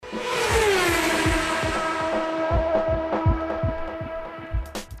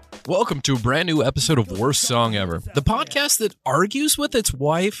Welcome to a brand new episode of Worst Song Ever, the podcast that argues with its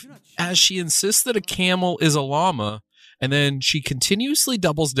wife as she insists that a camel is a llama, and then she continuously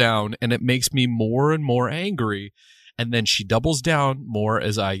doubles down, and it makes me more and more angry, and then she doubles down more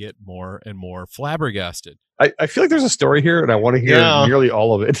as I get more and more flabbergasted. I feel like there's a story here, and I want to hear nearly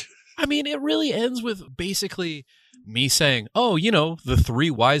all of it. I mean, it really ends with basically me saying, oh, you know, the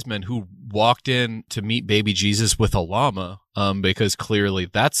three wise men who walked in to meet baby Jesus with a llama, because clearly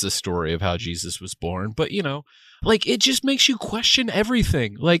that's the story of how Jesus was born. But, you know, like, it just makes you question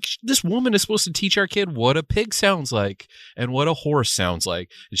everything. Like, this woman is supposed to teach our kid what a pig sounds like and what a horse sounds like,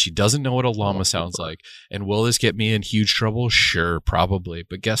 and she doesn't know what a llama sounds like. And will this get me in huge trouble? Sure, probably.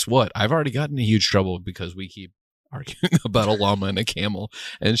 But guess what? I've already gotten in huge trouble because we keep arguing about a llama and a camel,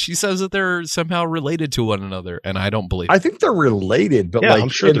 and she says that they're somehow related to one another, and I don't believe it. I think they're related, but Yeah, like I'm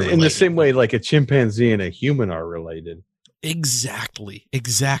sure in the same way like a chimpanzee and a human are related. Exactly.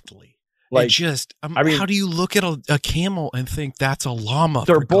 Like, I mean, how do you look at a camel and think that's a llama?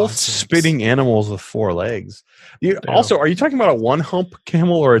 they're for both God's sakes? spitting animals with four legs. Also, are you talking about a one hump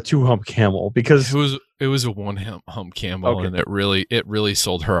camel or a two hump camel? Because It was a one hump camel, Okay. and it really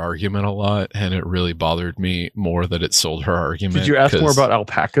sold her argument a lot, and it really bothered me more that it sold her argument. did you ask more 'cause- about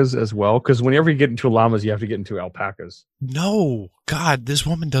alpacas as well? Because whenever you get into llamas, you have to get into alpacas. No, God, this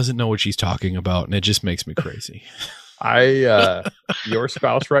woman doesn't know what she's talking about, and it just makes me crazy. Your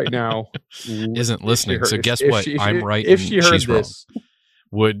spouse right now Isn't listening. So guess if what? she- I'm right. If and she heard she's wrong. this,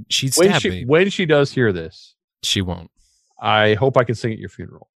 Would she'd stab me? when she does hear this, She won't. I hope I can sing at your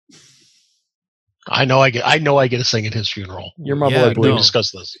funeral. I know I get to sing at his funeral. You're my Yeah, boy, We Blue.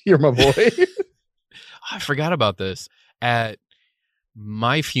 discussed this. You're my boy. I forgot about this. At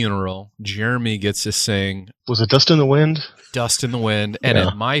my funeral, Jeremy gets to sing Was it Dust in the Wind? Dust in the Wind, and Yeah.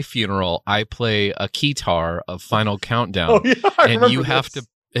 at my funeral, I play a keytar of Final Countdown, Oh yeah, I and you remember have this.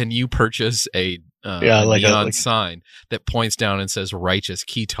 and you purchase a Yeah, like a- neon like- sign that points down and says "Righteous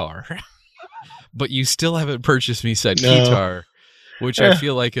Keytar," but you still haven't purchased me said No. keytar, which I Eh,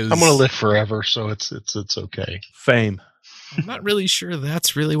 feel like is I'm gonna live forever, so it's okay. Fame. I'm not really sure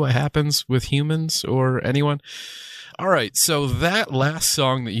that's really what happens with humans or anyone. All right, so that last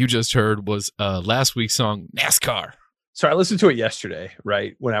song that you just heard was last week's song, NASCAR. So I listened to it yesterday,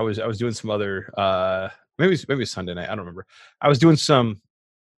 right? When I was doing some other maybe it was Sunday night, I don't remember. I was doing some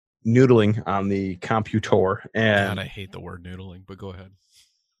noodling on the computer, and God, I hate the word noodling, but go ahead.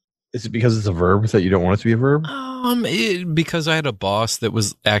 is it because it's a verb that you don't want it to be a verb? Because I had a boss that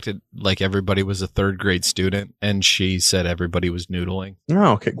was acted like everybody was a third grade student, and she said everybody was noodling.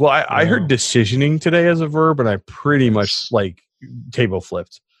 Oh, okay. Well, I heard No. decisioning today as a verb, and I pretty much like table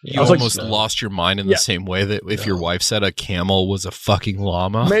flipped. You I was like, almost no. lost your mind in Yeah. the same way that if your No. wife said a camel was a fucking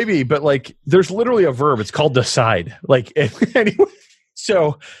llama. Maybe, but like there's literally a verb. It's called decide. Like anyway.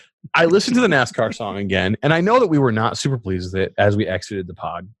 So I listened to the NASCAR song again, and I know that we were not super pleased with it as we exited the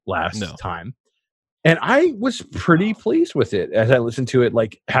pod last No. time. And I was pretty pleased with it as I listened to it,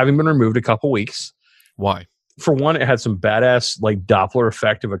 like having been removed a couple weeks. Why? For one, it had some badass like Doppler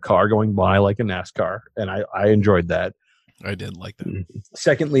effect of a car going by like a NASCAR, and I enjoyed that. I did like that.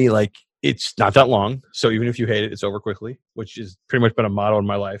 Secondly, like it's not that long, so even if you hate it, it's over quickly, which has pretty much been a motto in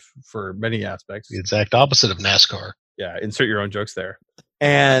my life for many aspects. The exact opposite of NASCAR. Yeah, insert your own jokes there.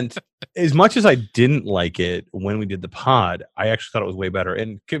 And as much as I didn't like it when we did the pod, I actually thought it was way better.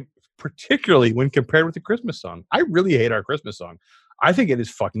 And particularly when compared with the Christmas song, I really hate our Christmas song. I think it is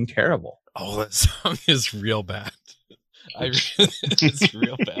fucking terrible. Oh, that song is real bad. It's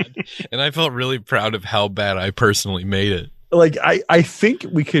real bad. And I felt really proud of how bad I personally made it. Like I think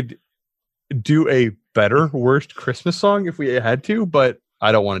we could do a better worst Christmas song if we had to, but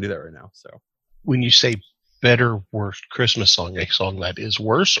I don't want to do that right now. So When you say better, worst Christmas song, a song that is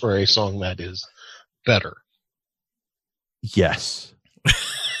worse or a song that is better? yes.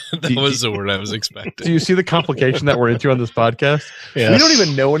 That was the word I was expecting. Do you see the complication that we're into on this podcast? Yes. We don't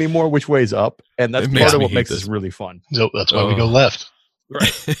even know anymore which way's up, and that's It part makes of me what hate makes this. this really fun. So that's why we go Oh. left.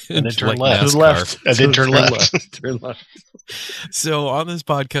 And then turn left. To the left. And then turn left. Turn left. So on this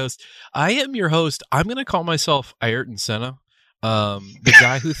podcast, I am your host. I'm going to call myself Ayrton Senna, the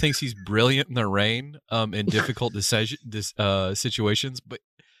guy who thinks he's brilliant in the rain in difficult situations, but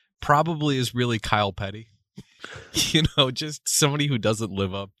probably is really Kyle Petty. You know, just somebody who doesn't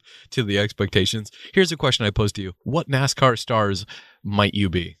live up to the expectations. Here's a question I pose to you. What NASCAR stars might you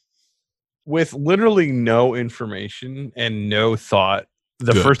be? With literally no information and no thought,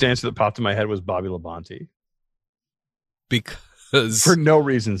 the Good. first answer that popped in my head was Bobby Labonte. Because For no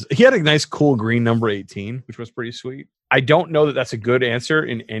reasons. He had a nice, cool green number 18, which was pretty sweet. I don't know that that's a good answer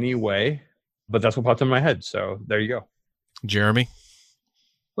in any way, but that's what popped in my head. So there you go. Jeremy,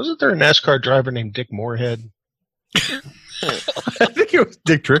 Wasn't there a NASCAR driver named Dick Moorhead? I think it was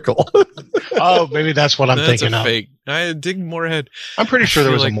Dick Trickle. Oh, maybe that's what I'm That's thinking a of. fake. I Dick Moorhead. I'm pretty sure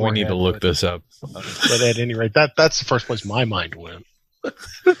there I was feel a like Moorhead. we need to look this up. But at any rate, that's the first place my mind went.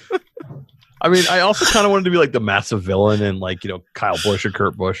 I mean, I also kind of wanted to be like the massive villain and like, Kyle Busch or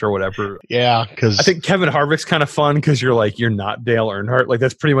Kurt Busch or whatever. Yeah, because I think Kevin Harvick's kind of fun because you're not Dale Earnhardt. Like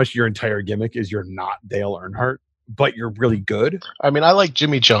that's pretty much your entire gimmick is you're not Dale Earnhardt, but you're really good. I like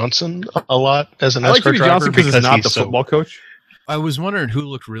Jimmy Johnson a lot as a NASCAR I like Jimmy driver Johnson because he's not he's the football coach. I was wondering who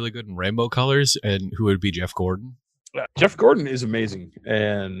looked really good in rainbow colors and who would be Jeff Gordon. Jeff Gordon is amazing.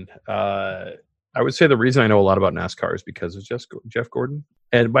 And I would say the reason I know a lot about NASCAR is because of Jeff Gordon.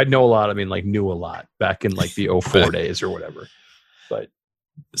 And by know a lot, I mean like knew a lot back in like the 04 days or whatever. But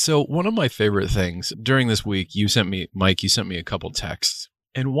so one of my favorite things during this week, Mike, you sent me a couple texts.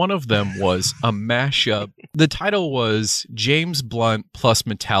 And one of them was a mashup. The title was James Blunt plus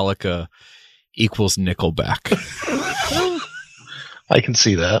Metallica equals Nickelback. I can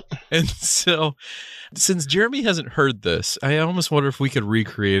see that. And so, since Jeremy hasn't heard this, I almost wonder if we could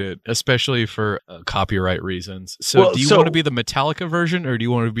recreate it, especially for copyright reasons. So, do you want to be the Metallica version or do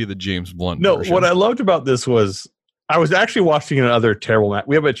you want to be the James Blunt version? No, what I loved about this was I was actually watching another terrible match.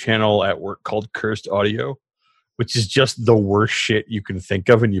 We have a channel at work called Cursed Audio, which is just the worst shit you can think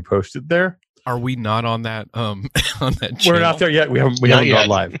of, and you post it there. Are we not on that on that channel? We're not there yet. We haven't gone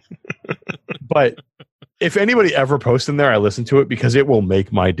live. But if anybody ever posts in there, I listen to it because it will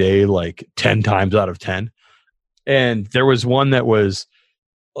make my day like 10 times out of 10. And there was one that was,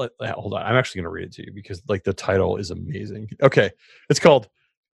 hold on, I'm actually going to read it to you because like the title is amazing. Okay, it's called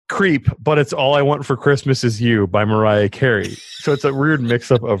Creep, but It's All I Want for Christmas Is You by Mariah Carey. So it's a weird mix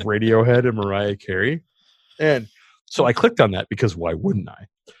up of Radiohead and Mariah Carey. And so I clicked on that because why wouldn't I?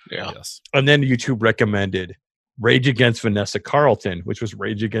 Yeah. Yes. And then YouTube recommended Rage Against Vanessa Carlton, which was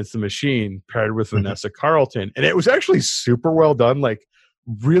Rage Against the Machine paired with Vanessa Carlton. And it was actually super well done. Like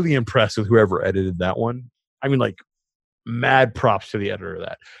really impressed with whoever edited that one. I mean, like mad props to the editor of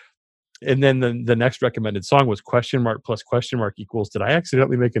that. And then the next recommended song was question mark plus question mark equals, did I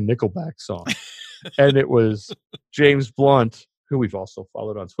accidentally make a Nickelback song? And it was James Blunt, who we've also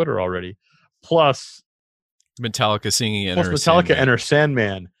followed on Twitter already, plus Metallica singing Enter Metallica Sandman. Enter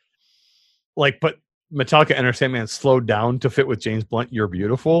Sandman. Like, but Metallica Enter Sandman slowed down to fit with James Blunt, You're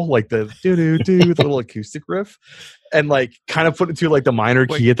Beautiful, like the do-do-do, the little acoustic riff, and like kind of put it to like the minor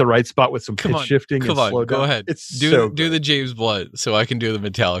key at the right spot with some pitch shifting. Come and on, slow go down. ahead. It's do the James Blunt so I can do the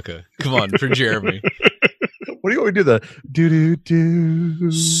Metallica. Come on, for Jeremy. What do you want me to do? The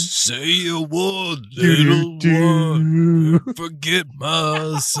do-do-do. Say you would, little one, forget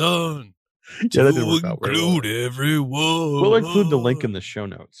my son. Yeah, that didn't work out very well. Everyone. We'll include the link in the show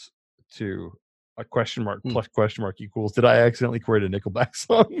notes to a question mark plus question mark equals, did I accidentally create a Nickelback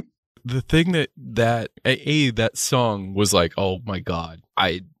song? The thing that song was like, oh my God,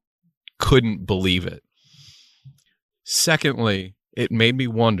 I couldn't believe it. Secondly, it made me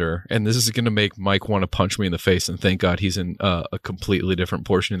wonder, and this is going to make Mike want to punch me in the face, and thank God he's in a completely different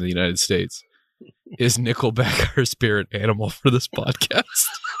portion of the United States. Is Nickelback our spirit animal for this podcast?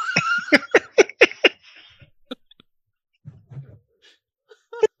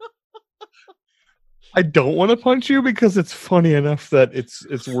 I don't want to punch you because it's funny enough that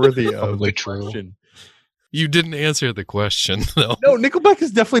it's worthy of Probably the true. question. You didn't answer the question, though. No, Nickelback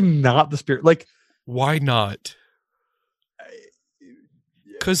is definitely not the spirit. Like, why not?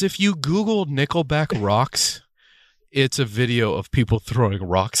 Because if you Google Nickelback rocks, it's a video of people throwing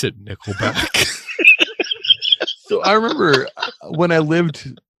rocks at Nickelback. so I remember when I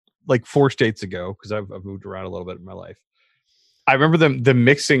lived like 4 states ago, because I've moved around a little bit in my life. I remember the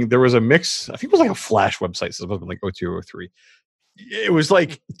mixing. There was a mix. I think it was like a Flash website. So it was like 02 or 03. It was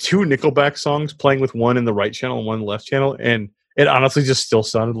like 2 Nickelback songs playing with one in the right channel and one in the left channel. And it honestly just still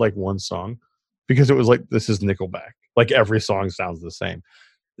sounded like one song because it was like, this is Nickelback. Like every song sounds the same.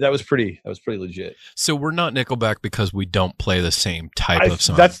 That was pretty legit. So we're not Nickelback because we don't play the same type of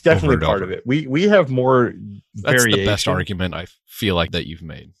song. That's definitely over and part over. of it. We have more That's variation. the best argument I feel like that you've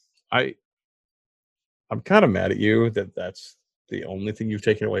made. I'm kind of mad at you that that's the only thing you've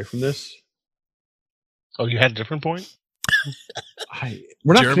taken away from this. Oh, you had a different point?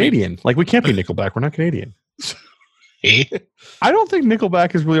 We're not Jeremy- Canadian. Like, we can't be Nickelback. We're not Canadian. Eh? I don't think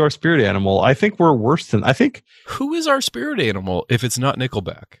Nickelback is really our spirit animal. I think we're worse than... I think... Who is our spirit animal if it's not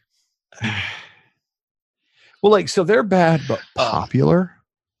Nickelback? Well, like, so they're bad, but popular.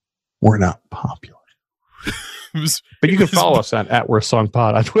 We're not popular. But you can follow us at Worst Song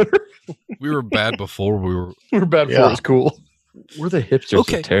Pod on Twitter. We were bad before we were. We're bad before it was cool. We're the hipsters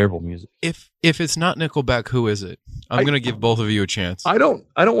Okay. of terrible music. If it's not Nickelback, who is it? I'm going to give both of you a chance. I don't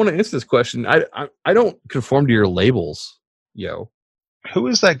want to answer this question. I don't conform to your labels, yo. Who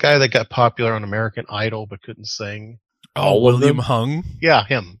is that guy that got popular on American Idol but couldn't sing? all of William them? Hung. Yeah,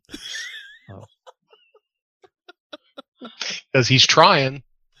 him. Oh. Because he's trying,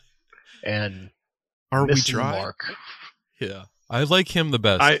 and Are we missing the trying? mark. Yeah, I like him the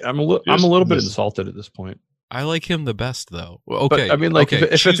best. I'm a little bit insulted at this point. I like him the best, though. Well, okay, But I mean, like, okay.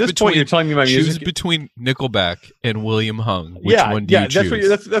 if at this point you're telling me my choose music, between Nickelback and William Hung. Which one do you that's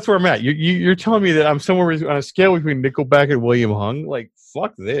choose? that's where I'm at. You're telling me that I'm somewhere on a scale between Nickelback and William Hung. Like,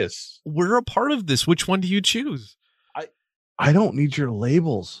 fuck this. We're a part of this. Which one do you choose? I don't need your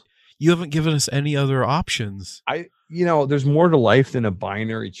labels. You haven't given us any other options. There's more to life than a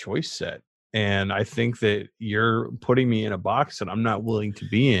binary choice set. And I think that you're putting me in a box that I'm not willing to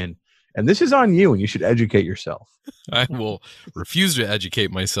be in. And this is on you, and you should educate yourself. I will refuse to educate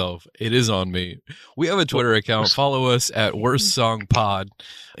myself. It is on me. We have a Twitter account. Follow us at Worst Song Pod.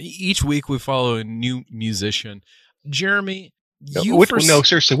 Each week we follow a new musician. Jeremy, No,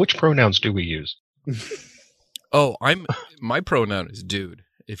 seriously, which pronouns do we use? Oh, my pronoun is dude,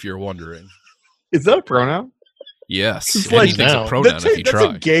 if you're wondering. Is that a pronoun? Yes. It's like anything's now. a pronoun if you That's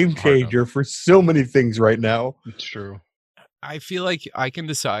try. a game changer for so many things right now. It's true. I feel like I can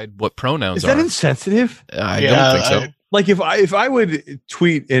decide what pronouns Is that are. insensitive? I don't think so. Like if I would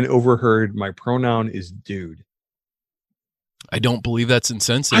tweet and overheard my pronoun is dude. I don't believe that's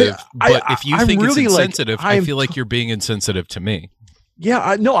insensitive. But if you I'm think really, it's like, insensitive, I I'm feel like you're being insensitive to me Yeah,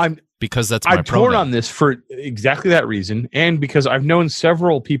 I'm because that's my torn pronoun. on this for exactly that reason, and because I've known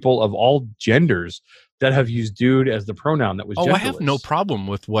several people of all genders that have used dude as the pronoun that was. I have no genderless. problem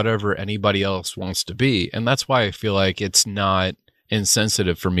with whatever anybody else wants to be, and that's why I feel like it's not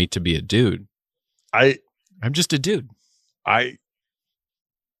insensitive for me to be a dude. I'm just a dude.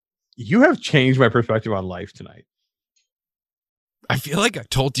 You have changed my perspective on life tonight. I feel like I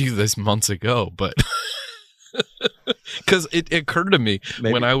told you this months ago, but because it occurred to me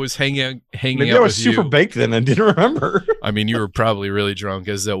when I was hanging Maybe out I was with super you. baked then and didn't remember. I mean, you were probably really drunk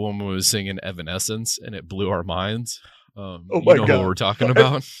as that woman was singing Evanescence, and it blew our minds. Oh you my know God. what we're talking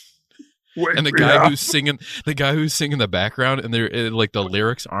about? And the guy who's singing in the background, and they're like the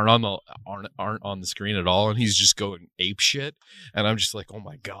lyrics aren't on the screen at all, and he's just going ape shit, and I'm just like, oh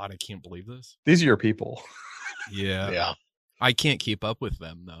my God, I can't believe this. These are your people. Yeah. I can't keep up with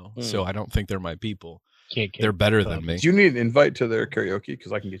them though, so I don't think they're my people. They're better than me. Do you need an invite to their karaoke?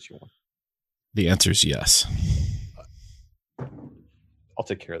 Because I can get you one. The answer is yes. I'll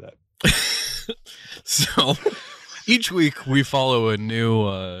take care of that. So each week we follow a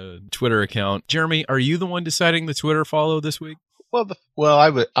new Twitter account. Jeremy, are you the one deciding the Twitter follow this week?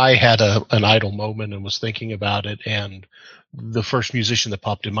 I had an idle moment and was thinking about it, and the first musician that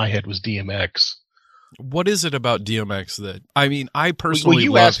popped in my head was DMX. What is it about DMX that I personally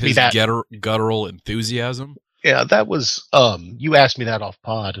you love asked me his that. guttural enthusiasm. Yeah, that was you asked me that off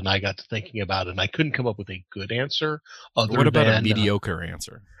pod, and I got to thinking about it, and I couldn't come up with a good answer. What about a mediocre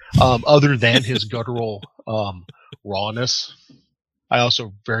answer? Other than his guttural rawness, I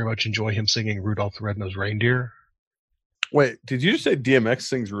also very much enjoy him singing Rudolph the Red-Nosed Reindeer. Wait, did you just say DMX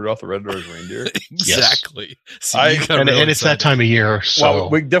sings Rudolph the Red-Nosed Reindeer? Exactly. See, I- you got And real it's that excited. time of year, so Well,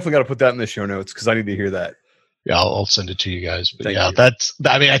 we definitely got to put that in the show notes because I need to hear that. yeah, I'll send it to you guys. But Thank yeah,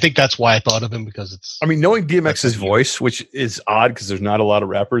 you. I think that's why I thought of him, because it's. I mean, knowing DMX's That's- voice, which is odd because there's not a lot of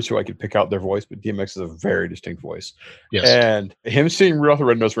rappers who I could pick out their voice, but DMX is a very distinct voice. Yes. And him singing Rudolph the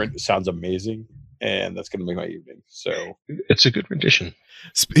Red-Nosed Reindeer sounds amazing, and that's going to make my evening. So It's a good rendition.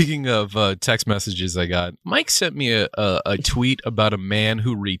 Speaking of text messages I got, Mike sent me a tweet about a man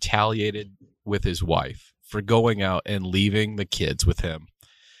who retaliated with his wife for going out and leaving the kids with him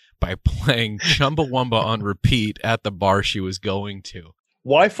by playing Chumbawamba on repeat at the bar she was going to.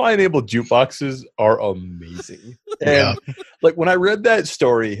 Wi-Fi enabled jukeboxes are amazing. Yeah. And like when I read that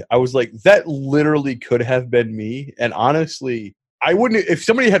story, I was like, that literally could have been me. And honestly, I wouldn't, if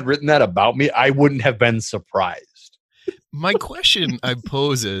somebody had written that about me, I wouldn't have been surprised. My question I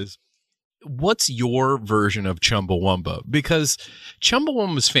pose is, what's your version of Chumbawamba? Because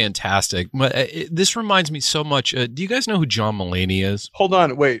Chumbawamba is fantastic. This reminds me so much. Do you guys know who John Mulaney is? Hold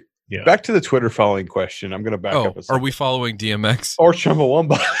on, wait. Yeah. Back to the Twitter following question. I'm going to back up a Are second. we following DMX? Or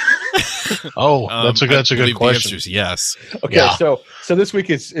Chumbawamba? Oh, that's a I good believe the question. answer is yes. Okay, Yeah. so this week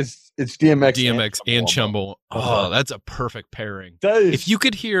it's DMX, DMX and Chumbawamba. Chumbawamba. Oh, that's a perfect pairing. That is,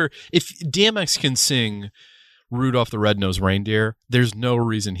 If DMX can sing Rudolph the Red-Nosed Reindeer, there's no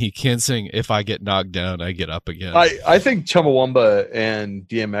reason he can't sing If I Get Knocked Down, I Get Up Again. I think Chumbawamba and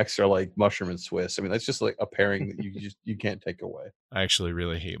DMX are like Mushroom and Swiss. I mean, that's just like a pairing that you can't take away. I actually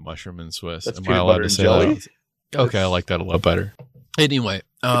really hate Mushroom and Swiss. That's Am I peanut allowed butter to and say jelly? that? Okay, I like that a lot better. Anyway,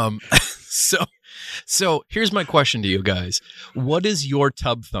 so here's my question to you guys. What is your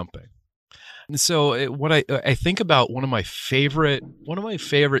tub thumping? And so what I think about one of my favorite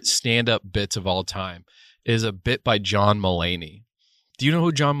stand-up bits of all time is a bit by John Mulaney. Do you know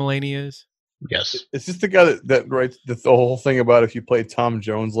who John Mulaney is? Yes. Is this the guy that writes the whole thing about if you play Tom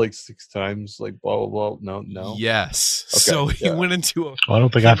Jones like 6 times, like blah blah blah? No. Yes. Okay, So he yeah. went into Well, I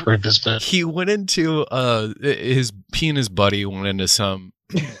don't think I've heard this bit. he and his buddy went into some.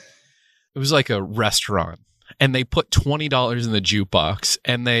 It was like a restaurant, and they put $20 in the jukebox,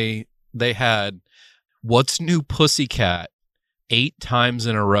 and they had What's New Pussycat 8 times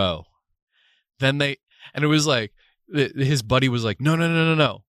in a row. And it was like, his buddy was like,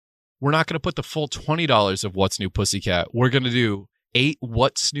 no. We're not going to put the full $20 of What's New Pussycat. We're going to do 8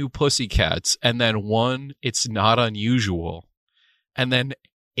 What's New Pussycats, and then 1 It's Not Unusual, and then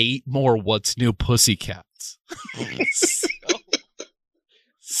 8 more What's New Pussycats.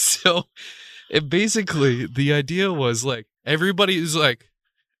 So it basically, the idea was like, everybody is like,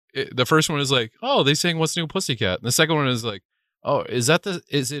 the first one is like, oh, they sang What's New Pussycat. And the second one is like, oh, is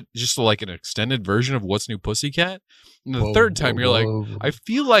it just like an extended version of What's New Pussycat? And the third time you're like, I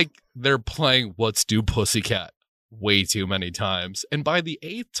feel like they're playing What's New Pussycat way too many times. And by the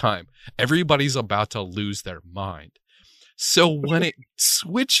 8th time, everybody's about to lose their mind. So when it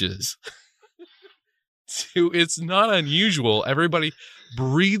switches to It's Not Unusual, everybody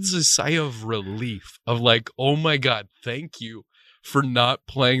breathes a sigh of relief of like, oh my God, thank you for not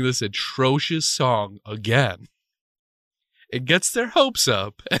playing this atrocious song again. It gets their hopes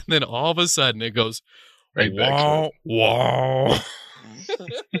up, and then all of a sudden it goes, Right back to wow, wow.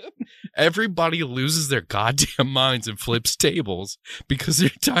 Everybody loses their goddamn minds and flips tables because they're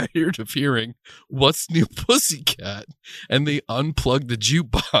tired of hearing What's New Pussycat, and they unplug the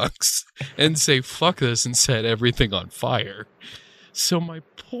jukebox and say fuck this and set everything on fire. So my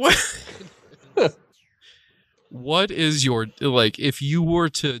point, what is your, like, if you were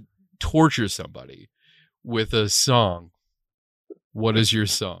to torture somebody with a song, what is your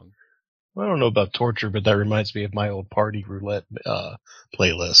song? I don't know about torture, but that reminds me of my old Party Roulette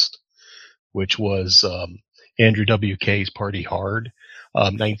playlist, which was Andrew WK's Party Hard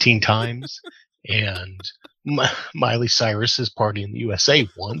 19 times, and Miley Cyrus's Party in the USA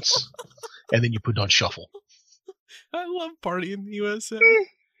once, and then you put on shuffle. I love Party in the USA.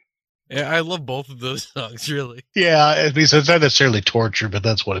 Yeah, I love both of those songs, really. Yeah, I mean, so it's not necessarily torture, but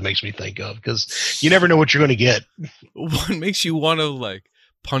that's what it makes me think of, because you never know what you're going to get. One makes you want to, like,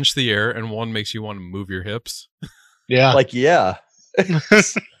 punch the air, and one makes you want to move your hips. Yeah. Like, yeah.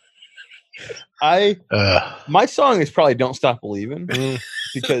 My song is probably Don't Stop Believing,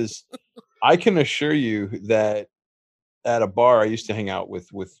 because I can assure you that at a bar I used to hang out with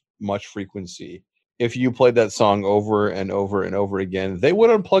much frequency, if you played that song over and over and over again, they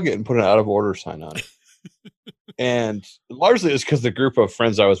would unplug it and put an out of order sign on it. And largely it's because the group of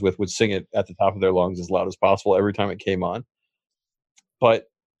friends I was with would sing it at the top of their lungs as loud as possible every time it came on.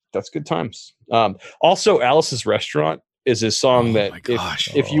 But that's good times. Also, Alice's Restaurant is a song that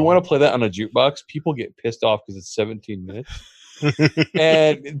if you want to play that on a jukebox, people get pissed off because it's 17 minutes.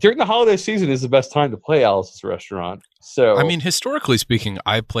 And during the holiday season is the best time to play Alice's Restaurant. So I mean, historically speaking,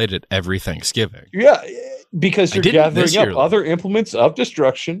 I played it every Thanksgiving. Yeah, because you're gathering up year, other implements of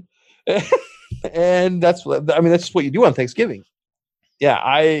destruction. And that's just what you do on Thanksgiving. Yeah,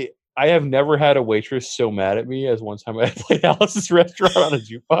 I have never had a waitress so mad at me as one time I played Alice's Restaurant on a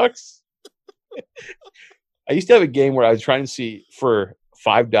jukebox. I used to have a game where I was trying to see for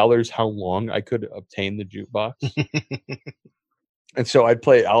 $5 how long I could obtain the jukebox. And so I'd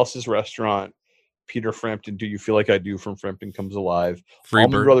play Alice's Restaurant, Peter Frampton, Do You Feel Like I Do from Frampton Comes Alive,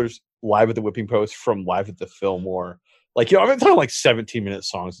 Allman Brothers Live at the Whipping Post from Live at the Fillmore. Like, I'm talking like 17-minute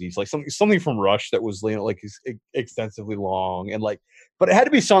songs. These like something from Rush that was like extensively long, and like, but it had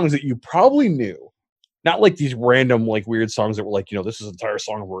to be songs that you probably knew, not like these random like weird songs that were like, this is an entire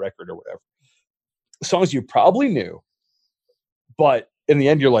song of a record or whatever. Songs you probably knew, but in the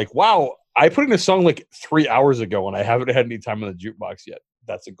end you're like, wow, I put in a song like 3 hours ago and I haven't had any time on the jukebox yet.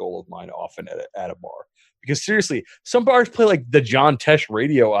 That's a goal of mine often at a bar. Because seriously, some bars play like the John Tesh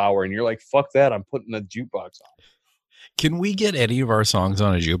radio hour and you're like, fuck that, I'm putting the jukebox on. Can we get any of our songs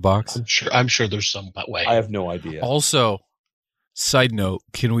on a jukebox? I'm sure there's some way. I have no idea. Also, side note,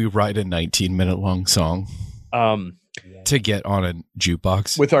 can we write a 19-minute long song to get on a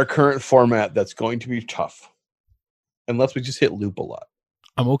jukebox? With our current format, that's going to be tough. unless we just hit loop a lot.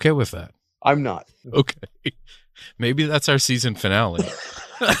 I'm okay with that. I'm not. Okay. Maybe that's our season finale.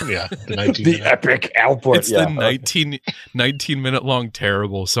 Yeah, the 19 The epic output. It's the 19 minute long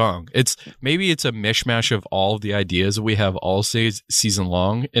terrible song. Maybe it's a mishmash of all of the ideas we have all season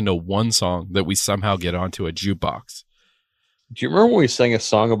long into one song that we somehow get onto a jukebox. Do you remember when we sang a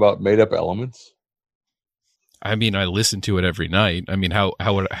song about made up elements? I mean, I listen to it every night. I mean, how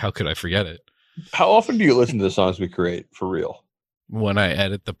could I forget it? How often do you listen to the songs we create for real? When I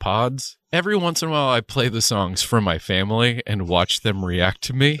edit the pods, every once in a while I play the songs for my family and watch them react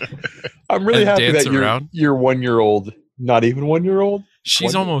to me. I'm really And happy dance that around. you're 1 year old, not even 1 year old.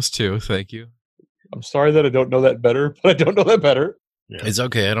 She's almost 2, thank you. I'm sorry that I don't know that better, but I don't know that better. Yeah. It's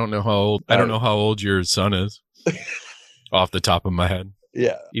okay. I don't know how old your son is. Off the top of my head.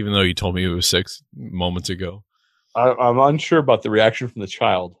 Yeah. Even though you told me it was 6 moments ago. I'm unsure about the reaction from the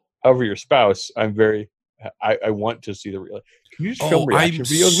child. However, your spouse, I want to see the real. Can you just film reaction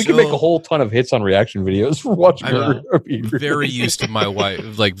videos? We can make a whole ton of hits on reaction videos for watching her. I'm very used to my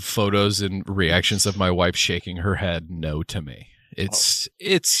wife, like photos and reactions of my wife shaking her head no to me. It's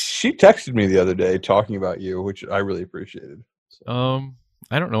She texted me the other day talking about you, which I really appreciated. So,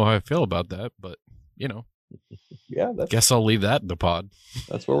 I don't know how I feel about that, but you know, yeah, guess I'll leave that in the pod.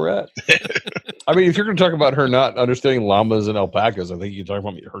 that's where we're at. I mean, if you're going to talk about her not understanding llamas and alpacas, I think you can talk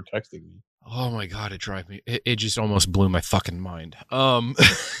about her texting me. Oh my god, it just almost blew my fucking mind.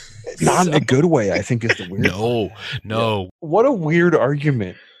 Not in a good way, I think is the weird. No. Yeah. What a weird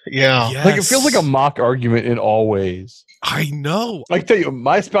argument. Yeah. Yes. Like it feels like a mock argument in all ways. I know. I tell you,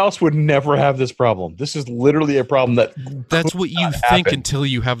 my spouse would never have this problem. This is literally a problem That's what you think until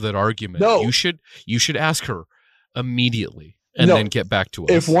you have that argument. No. You should ask her immediately and then get back to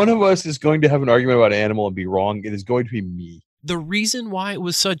us. If one of us is going to have an argument about an animal and be wrong, it is going to be me. The reason why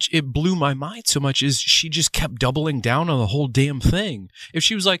it blew my mind so much is she just kept doubling down on the whole damn thing. If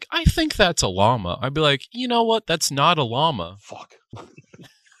she was like, I think that's a llama, I'd be like, you know what? That's not a llama. Fuck.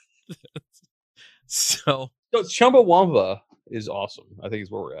 So Chumbawamba is awesome. I think is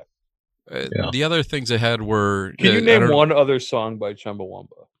where we're at. The other things I had were... Can you name one other song by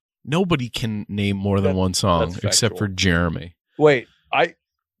Chumbawamba? Nobody can name more than one song except for Jeremy. Wait,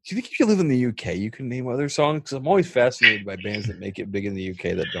 do you think if you live in the UK, you can name other songs? Because I'm always fascinated by bands that make it big in the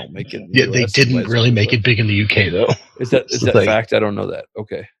UK that don't make it in the US. They didn't really make it big in the UK, though. Is that fact? I don't know that.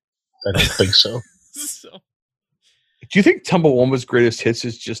 Okay. I don't think so. Do you think Chumbawamba's greatest hits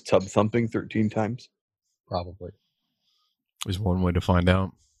is just tub thumping 13 times? Probably. There's one way to find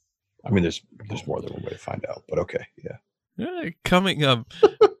out. I mean, there's more than one way to find out, but okay, yeah. Coming up,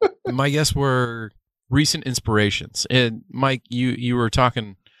 my guess were recent inspirations. And Mike, you were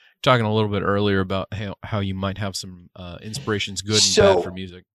talking a little bit earlier about how you might have some inspirations, good and bad for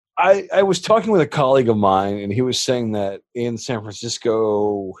music. I was talking with a colleague of mine, and he was saying that in San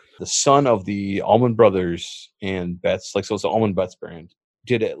Francisco, the son of the Allman Brothers and Betts, so it's the Allman Betts band,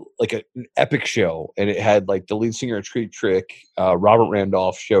 did it like an epic show, and it had like the lead singer of Treat Trick, Robert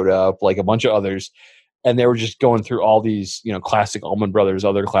Randolph showed up, like a bunch of others, and they were just going through all these, classic Allman Brothers,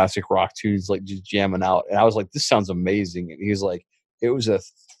 other classic rock tunes, like just jamming out. And I was like, this sounds amazing. And he's like, it was a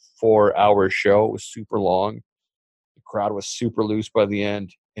 4-hour show. It was super long. The crowd was super loose by the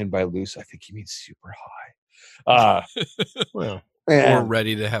end. And by loose, I think he means super high. Well, or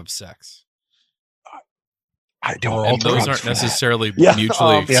ready to have sex. I don't. And those aren't necessarily mutually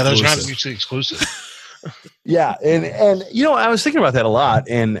exclusive. Yeah, those are not mutually exclusive. Yeah, and I was thinking about that a lot,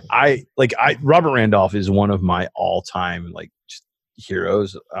 and Robert Randolph is one of my all-time just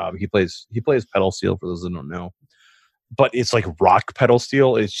heroes. He plays pedal steel for those that don't know, but it's like rock pedal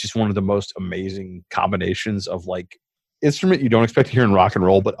steel. It's just one of the most amazing combinations of instrument you don't expect to hear in rock and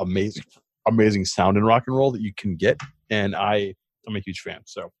roll, but amazing sound in rock and roll that you can get. And I'm a huge fan.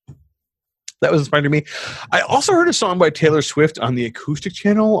 So that was inspiring to me. I also heard a song by Taylor Swift on the acoustic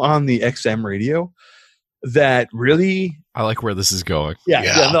channel on the XM radio that really... I like where this is going. Yeah.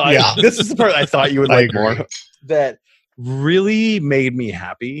 This is the part I thought you would like more. That really made me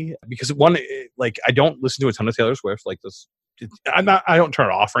happy because I don't listen to a ton of Taylor Swift like this. I don't turn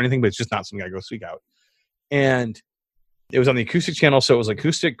it off or anything, but it's just not something I go seek out. And it was on the acoustic channel, so it was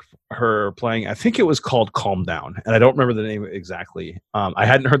acoustic, her playing, I think it was called Calm Down, and I don't remember the name exactly. I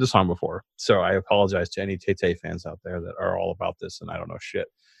hadn't heard the song before, so I apologize to any Tay-Tay fans out there that are all about this, and I don't know shit.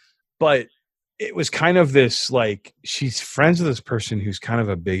 But it was kind of this, she's friends with this person who's kind of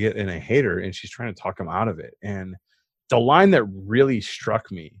a bigot and a hater, and she's trying to talk him out of it. And the line that really struck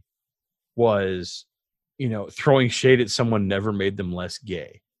me was, throwing shade at someone never made them less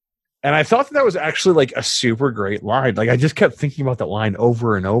gay. And I thought that was actually a super great line. I just kept thinking about that line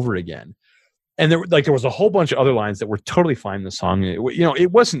over and over again. And there was a whole bunch of other lines that were totally fine in the song.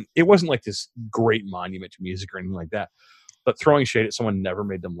 It wasn't like this great monument to music or anything like that. But throwing shade at someone never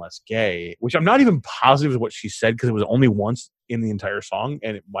made them less gay, which I'm not even positive of what she said because it was only once in the entire song,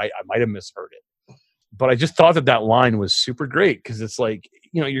 and I might have misheard it. But I just thought that line was super great because it's like,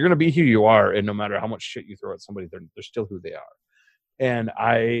 you're going to be who you are, and no matter how much shit you throw at somebody, they're still who they are. And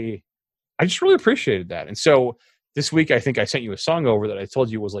I just really appreciated that. And so this week, I think I sent you a song over that I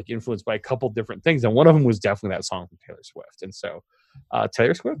told you was like influenced by a couple different things, and one of them was definitely that song from Taylor Swift. And so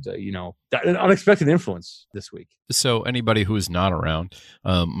Taylor Swift, that an unexpected influence this week. So anybody who is not around,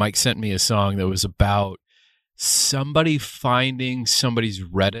 Mike sent me a song that was about somebody finding somebody's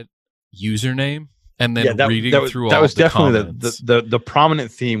Reddit username and then reading through all the comments. That was definitely the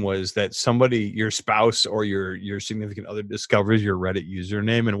prominent theme was that somebody, your spouse or your significant other, discovers your Reddit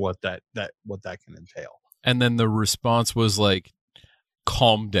username and what that can entail. And then the response was like,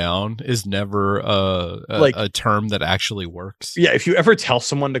 calm down is never a term that actually works. Yeah, if you ever tell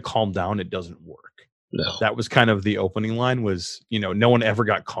someone to calm down, it doesn't work. No. That was kind of the opening line was, no one ever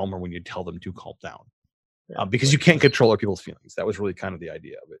got calmer when you tell them to calm down. Because you can't control other people's feelings. That was really kind of the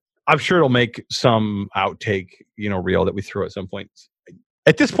idea of it. I'm sure it'll make some outtake, reel that we throw at some point.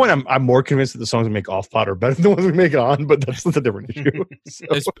 At this point, I'm more convinced that the songs we make off pod are better than the ones we make on, but that's a different issue. So.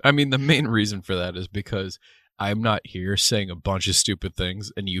 The main reason for that is because I'm not here saying a bunch of stupid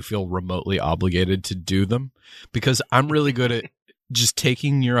things and you feel remotely obligated to do them, because I'm really good at just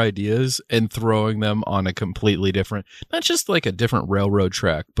taking your ideas and throwing them on a completely different, not just like a different railroad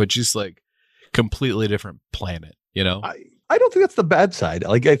track, but just like completely different planet, I don't think that's the bad side.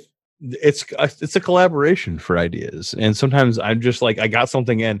 Like it's a collaboration for ideas. And sometimes I'm just like, I got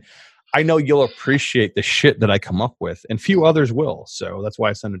something and I know you'll appreciate the shit that I come up with, and few others will. So that's why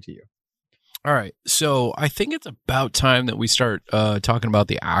I send it to you. All right. So I think it's about time that we start talking about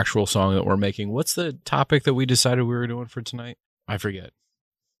the actual song that we're making. What's the topic that we decided we were doing for tonight? I forget.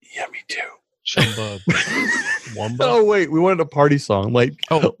 Yeah, me too. Shumba. Wumba. Oh, wait. We wanted a party song. Like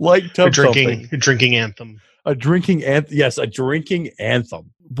Tub drinking anthem. A drinking anthem. Yes, a drinking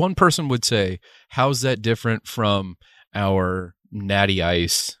anthem. One person would say, how's that different from our Natty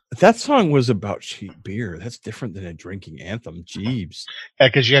Ice? That song was about cheap beer. That's different than a drinking anthem. Jeebs. Yeah,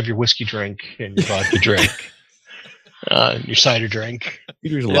 because you have your whiskey drink and your vodka drink. Your cider drink.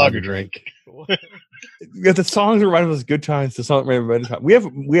 Your lager drink. Yeah, the songs remind us of good times. The songs remind us of bad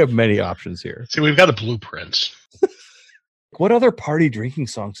times. We have many options here. See, we've got a blueprint. What other party drinking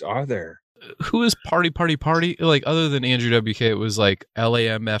songs are there? Who is party? Like, other than Andrew WK, it was like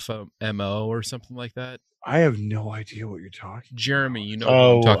LAMFMO or something like that. I have no idea what you're talking about. Jeremy, you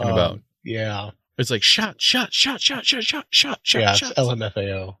know what I'm talking about. Yeah. It's like shot. Yeah, it's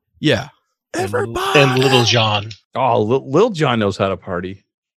LMFAO. Yeah. Everybody. And Little John. Oh, Lil John knows how to party.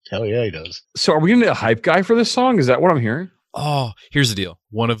 Hell yeah, he does. So are we going to need a hype guy for this song? Is that what I'm hearing? Oh, here's the deal.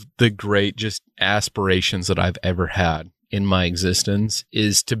 One of the great just aspirations that I've ever had in my existence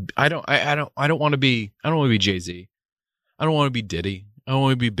is to I don't want to be Jay-Z. I don't want to be Diddy. I don't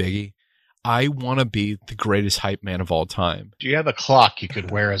want to be Biggie. I want to be the greatest hype man of all time. Do you have a clock you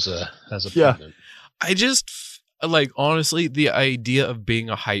could wear as a pendant? I just like, honestly, the idea of being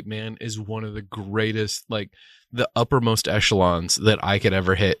a hype man is one of the greatest, like the uppermost echelons that I could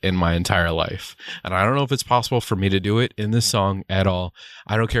ever hit in my entire life. And I don't know if it's possible for me to do it in this song at all.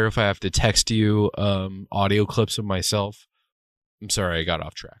 I don't care if I have to text you audio clips of myself. I'm sorry, I got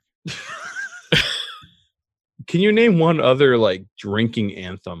off track. Can you name one other like drinking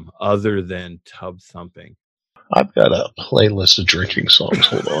anthem other than Tub Thumping? I've got a playlist of drinking songs.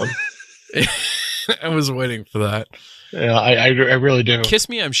 Hold on. I was waiting for that. Yeah, I really do. Kiss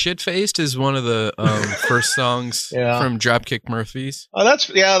Me, I'm Shit-Faced is one of the first songs from Dropkick Murphys. Oh,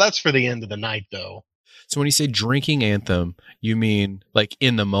 that's for the end of the night, though. So when you say drinking anthem, you mean like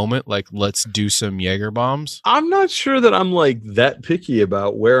in the moment, like let's do some Jaeger bombs? I'm not sure that I'm like that picky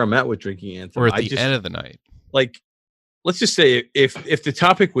about where I'm at with drinking anthem. Or at the end of the night. Like, let's just say if the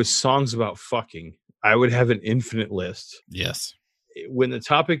topic was songs about fucking, I would have an infinite list. Yes. When the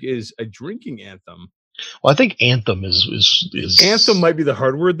topic is a drinking anthem, well, I think anthem is anthem might be the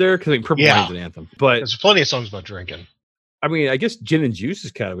hard word there because Purple Rain's an anthem. But there's plenty of songs about drinking. I mean, I guess Gin and Juice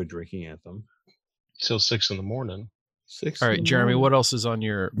is kind of a drinking anthem. Till 6 a.m. 6. All right, Jeremy, what else is on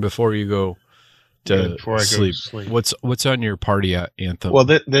your before you go to sleep? What's on your party anthem? Well,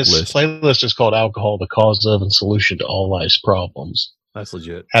 this playlist is called "Alcohol: The Cause of and Solution to All Life's Problems." That's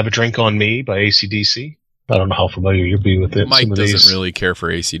legit. "Have a Drink on Me" by AC/DC. I don't know how familiar you'll be with it. Mike doesn't really care for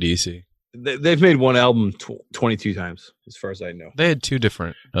AC/DC. They've made one album 22 times, as far as I know. They had two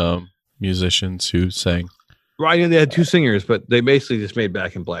different musicians who sang. Right, and they had two singers, but they basically just made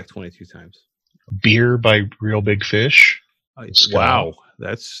Back in Black 22 times. Beer by Real Big Fish. Ska. Wow,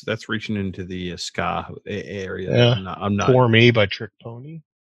 that's reaching into the ska area. Yeah. I'm not. Pour Me by Trick Pony.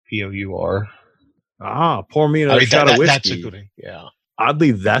 Pour. Pour me another shot of whiskey. That's a good one. Yeah.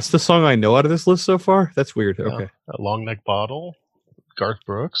 Oddly, that's the song I know out of this list so far. That's weird. Yeah. Okay. A Long Neck Bottle. Garth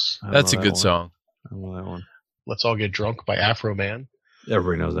Brooks. That's a good song. I don't know that one. Let's All Get Drunk by Afro Man.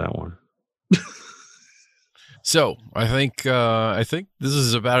 Everybody knows that one. So I think this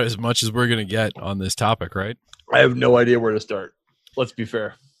is about as much as we're gonna get on this topic, right? I have no idea where to start. Let's be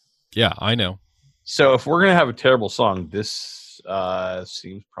fair. Yeah, I know. So if we're gonna have a terrible song, this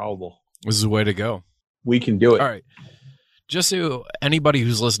seems probable. This is the way to go. We can do it. All right. Just so anybody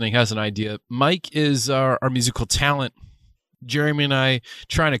who's listening has an idea, Mike is our musical talent. Jeremy and I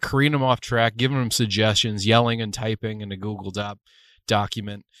trying to careen him off track, giving him suggestions, yelling and typing in a Google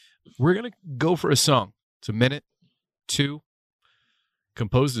document. We're gonna go for a song. It's a minute, 2,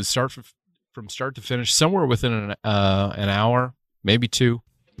 composed to from start to finish, somewhere within an hour, maybe 2.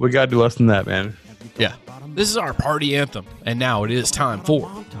 We got to do less than that, man. Yeah. This is our party anthem, and now it is time for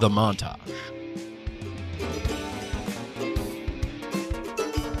the montage.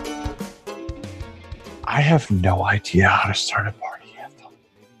 I have no idea how to start a party anthem.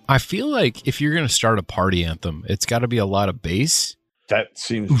 I feel like if you're going to start a party anthem, it's got to be a lot of bass. That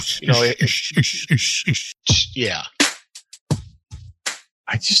seems, yeah.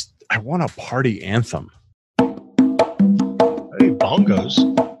 I want a party anthem. Hey, bongos.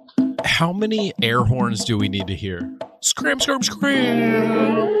 How many air horns do we need to hear? Scram, scram,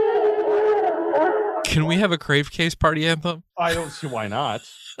 scram. Can we have a Crave Case party anthem? I don't see why not.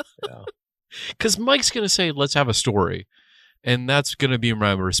 Yeah. Because Mike's going to say, let's have a story. And that's going to be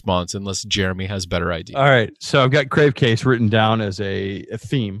my response unless Jeremy has better ideas. All right. So I've got Crave Case written down as a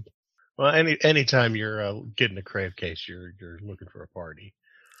theme. Well, anytime you're getting a Crave Case, you're looking for a party.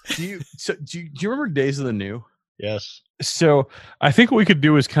 Do you remember Days of the New? Yes. So I think what we could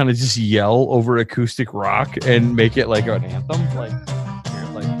do is kind of just yell over acoustic rock and make it like an anthem. Like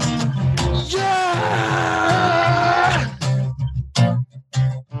yeah!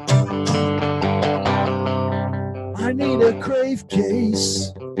 I need a Crave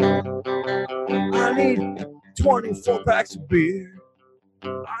Case. I need 24 packs of beer.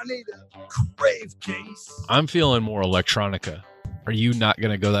 I need a Crave Case. I'm feeling more electronica. Are you not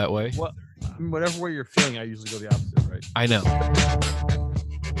going to go that way? Well, whatever way you're feeling, I usually go the opposite, right? I know.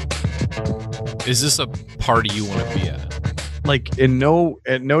 Is this a party you want to be at? Like at no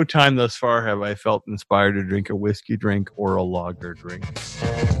time thus far have I felt inspired to drink a whiskey drink or a lager drink.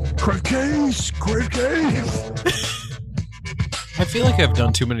 Crave Case, Crave Case. I feel like I've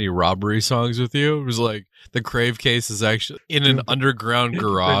done too many robbery songs with you. It was like the Crave Case is actually in an underground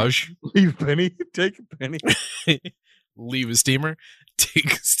garage. Leave a penny, take a penny. Leave a steamer,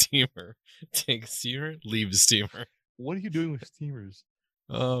 take a steamer. Take a steamer, leave a steamer. What are you doing with steamers?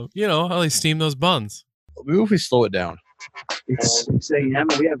 You know how they steam those buns. Maybe if we slow it down. It's 6 a.m.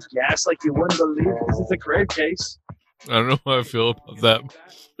 and we have gas like you wouldn't believe. This is a Crave Case. I don't know how I feel about that.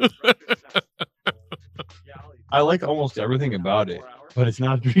 I like almost everything about it, but it's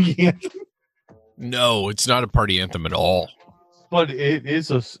not drinking anthem. No, it's not a party anthem at all. But it is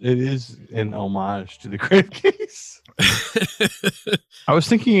an homage to the Crave Case. I was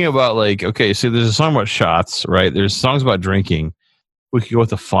thinking about okay, so there's a song about shots, right? There's songs about drinking. We could go with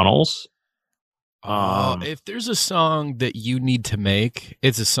the funnels. If there's a song that you need to make,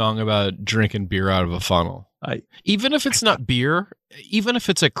 it's a song about drinking beer out of a funnel. Even if it's not beer, even if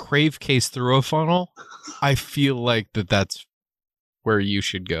it's a Crave Case through a funnel, I feel like that's where you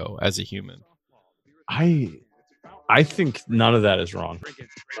should go as a human. I think none of that is wrong.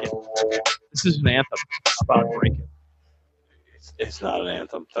 This is an anthem about drinking. It's not an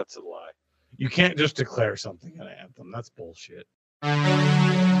anthem. That's a lie. You can't just declare something an anthem. That's bullshit.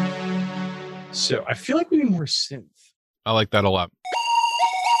 So I feel like we need more synth. I like that a lot.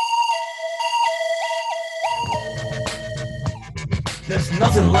 There's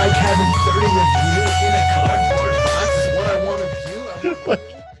nothing like having 30 of you in a cardboard box is what I want to do.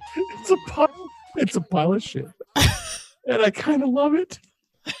 It's a pile of shit. And I kind of love it.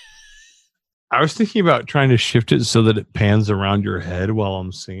 I was thinking about trying to shift it so that it pans around your head while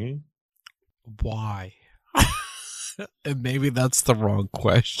I'm singing. Why? And maybe that's the wrong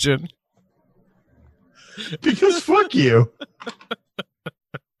question. Because fuck you.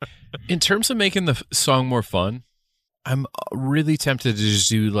 In terms of making the song more fun, I'm really tempted to just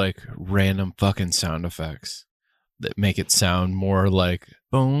do random fucking sound effects that make it sound more like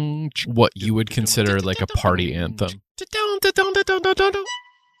what you would consider like a party anthem.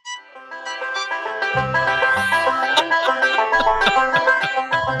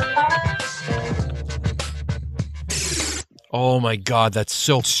 Oh my God, that's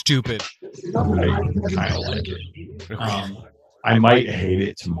so stupid. I kind of like it. I might hate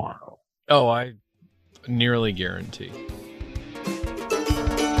it tomorrow. Oh, I nearly guarantee.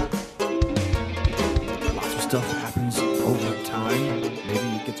 Lots of stuff happens over time. Maybe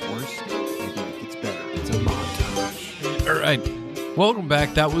it gets worse. Maybe it gets better. It's a montage. All right. Welcome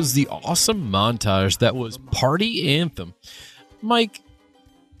back. That was the awesome montage. That was Party Anthem. Mike,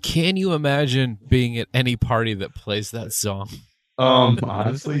 can you imagine being at any party that plays that song?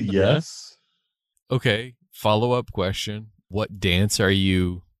 Honestly, yes. Okay. Follow-up question. What dance are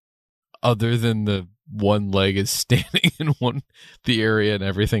you, other than the one leg is standing in the area and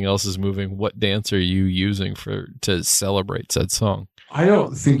everything else is moving, what dance are you using to celebrate said song? I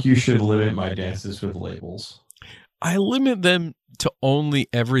don't think you should limit my dances with labels. I limit them to only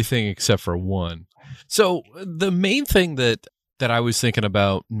everything except for one. So the main thing that I was thinking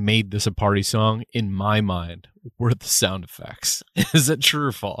about made this a party song in my mind were the sound effects. Is that true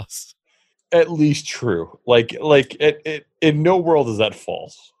or false? At least true. Like it in no world is that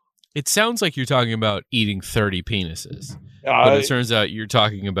false. It sounds like you're talking about eating 30 penises, but it turns out you're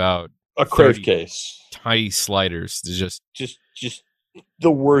talking about a crave case, tiny sliders. Just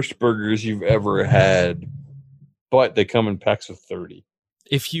the worst burgers you've ever had, but they come in packs of 30.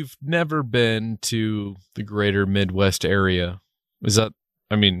 If you've never been to the greater Midwest area, that's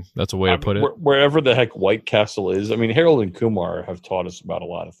a way to put it. Wherever the heck White Castle is. I mean, Harold and Kumar have taught us about a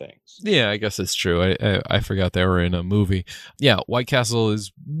lot of things. Yeah, I guess it's true. I forgot they were in a movie. Yeah, White Castle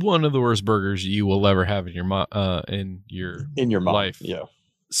is one of the worst burgers you will ever have in your life. Yeah.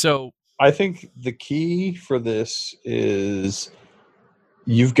 So I think the key for this is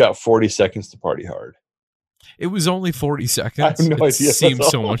you've got 40 seconds to party hard. It was only 40 seconds. I have no idea. It seems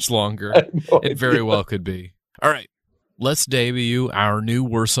so much longer. It very well could be. All right. Let's debut our new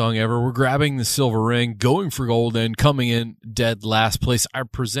worst song ever. We're grabbing the silver ring, going for gold, and coming in dead last place. I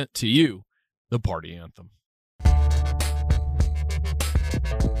present to you the Party Anthem.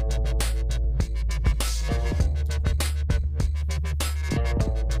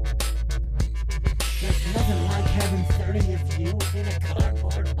 There's nothing like having 30 of you in a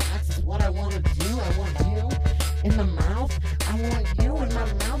cardboard box is what I want to do. I want you in the mouth. I want you in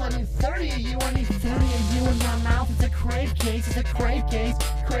my mouth. I need 30 of you. I need 30 of you in my mouth. It's a crave case. It's a crave case.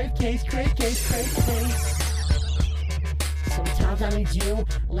 Crave case. Crave case. Crave case. Sometimes I need you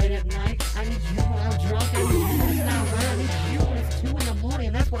late at night. I need you when I'm drunk. I need you when it's not right. I need you when it's 2 in the morning.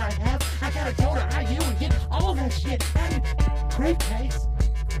 And that's what I have. I gotta go to IU and get all that shit. I need crave case.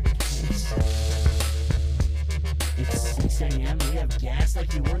 Crave case. It's 6 a.m. We have gas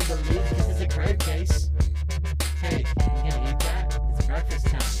like you wouldn't believe because it's a crave case. Hey, you gonna eat that? It's breakfast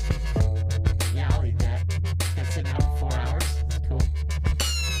time. Yeah, I'll eat that. Been sitting out for 4 hours. It's cool.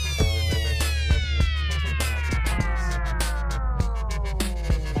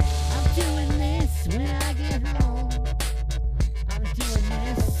 I'm doing this when I get home. I'm doing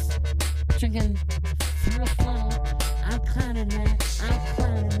this. Drinking through a funnel. I'm climbing that. I'm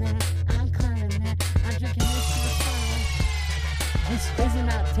climbing that. I'm climbing that. I'm drinking this through a funnel. This isn't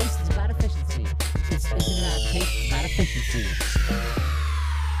about taste, it's about efficiency. This isn't about taste, it's about efficiency.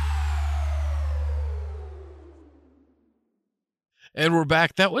 And we're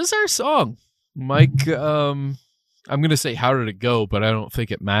back. That was our song. Mike, I'm going to say, how did it go? But I don't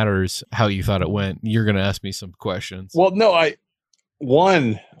think it matters how you thought it went. You're going to ask me some questions. Well, no, I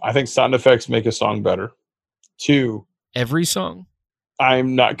think sound effects make a song better. 2, every song?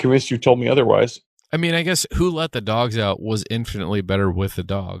 I'm not convinced you told me otherwise. I mean, I guess Who Let the Dogs Out was infinitely better with the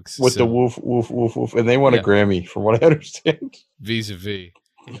dogs. With the woof, woof, woof, woof. And they won a Grammy, from what I understand. Vis-a-vis.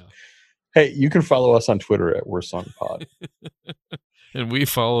 Yeah. Hey, you can follow us on Twitter at Worst Song Pod. And we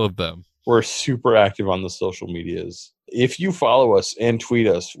followed them. We're super active on the social medias. If you follow us and tweet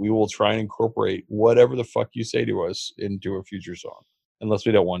us, we will try and incorporate whatever the fuck you say to us into a future song, unless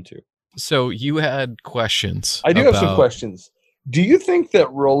we don't want to. So you had questions. I do have some questions. Do you think that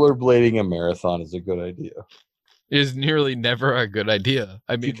rollerblading a marathon is a good idea? It is nearly never a good idea.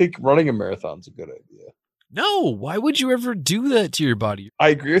 I mean, do you think running a marathon is a good idea? No. Why would you ever do that to your body? I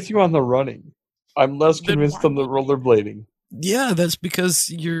agree with you on the running. I'm less convinced on the rollerblading. Yeah, that's because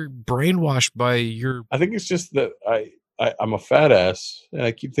you're brainwashed by your... I think it's just that I'm a fat ass, and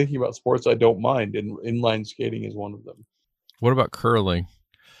I keep thinking about sports I don't mind, and inline skating is one of them. What about curling?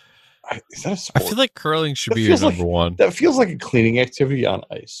 Is that a sport? I feel like curling should be your number one. That feels like a cleaning activity on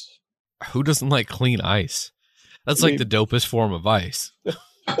ice. Who doesn't like clean ice? That's like the dopest form of ice.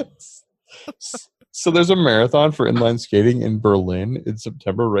 So there's a marathon for inline skating in Berlin in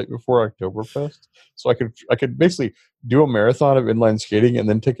September, right before Oktoberfest. So I could basically do a marathon of inline skating and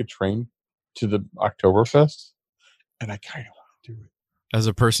then take a train to the Oktoberfest. and I kind of want to do it. As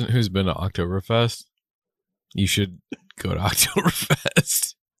a person who's been to Oktoberfest, you should go to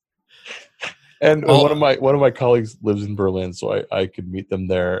Oktoberfest. And Oh. one of my colleagues lives in Berlin, so I could meet them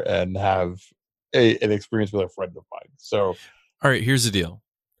there and have an experience with a friend of mine. So, All right, here's the deal.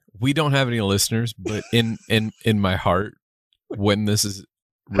 We don't have any listeners, but in my heart, when this is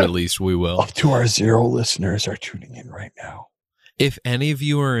released, we will. up to our 0 listeners are tuning in right now. If any of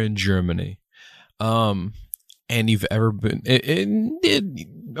you are in Germany, and you've ever been,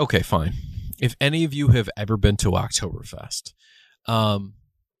 okay, fine. If any of you have ever been to Oktoberfest,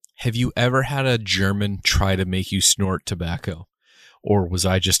 have you ever had a German try to make you snort tobacco, or was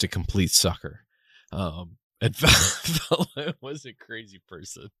I just a complete sucker? And Fella was a crazy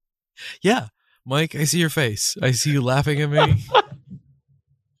person. Yeah, Mike, I see your face. I see you laughing at me.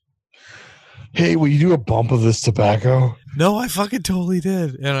 Hey, will you do a bump of this tobacco? No, I fucking totally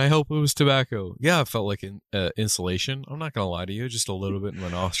did, and I hope it was tobacco. Yeah, it felt like insulation. I'm not gonna lie to you, just a little bit in my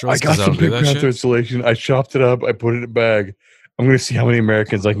nostrils. I got 'cause some don't do Big that Panther shit. insulation. I chopped it up. I put it in a bag. I'm going to see how many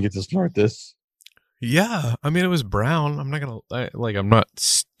Americans I can get to snort this. Yeah, I mean it was brown. I'm not gonna I'm not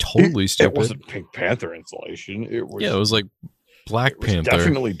totally stupid. It wasn't Pink Panther insulation. It was. Yeah, it was like Black it was Panther.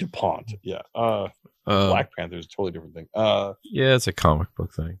 definitely DuPont. Yeah. Black Panther is a totally different thing. Yeah, it's a comic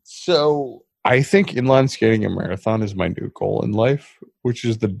book thing. So I think inline skating and marathon is my new goal in life, which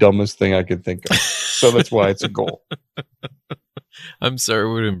is the dumbest thing I could think of. So that's why it's a goal. I'm sorry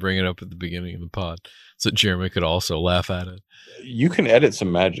we didn't bring it up at the beginning of the pod, so Jeremy could also laugh at it. You can edit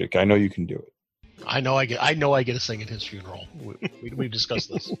some magic. I know you can do it. I know I get to sing at his funeral. We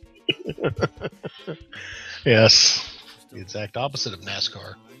discussed this. Yes, the exact opposite of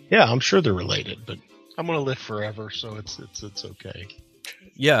NASCAR. Yeah, I'm sure they're related, but I'm gonna live forever, so it's okay.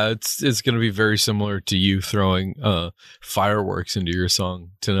 Yeah, it's going to be very similar to you throwing fireworks into your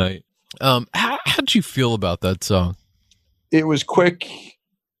song tonight. How'd you feel about that song? It was quick.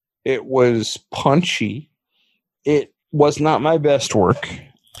 It was punchy. It was not my best work.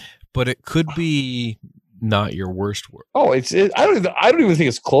 But it could be not your worst work. Oh, I don't even think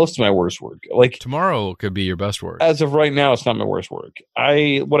it's close to my worst work. Like Tomorrow could be your best work. as of right now, it's not my worst work.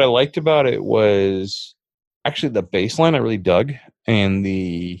 What I liked about it was actually the bass line I really dug, and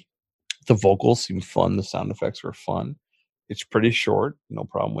the vocals seemed fun. The sound effects were fun. It's pretty short, no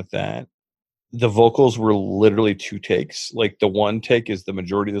problem with that. The vocals were literally 2 takes. Like the one take is the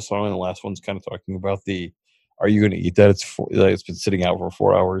majority of the song, and the last one's kind of talking about the "Are you going to eat that?" It's been sitting out for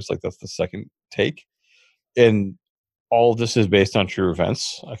 4 hours. Like that's the second take, and all of this is based on true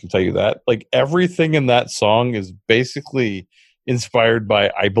events. I can tell you that. Like everything in that song is basically inspired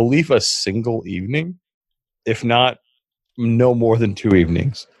by, I believe, a single evening, if not no more than 2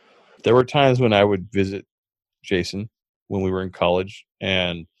 evenings. There were times when I would visit Jason when we were in college,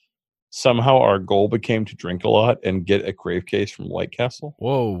 and somehow our goal became to drink a lot and get a crave case from White Castle.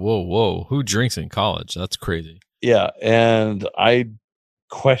 Whoa. Who drinks in college? That's crazy. Yeah, and I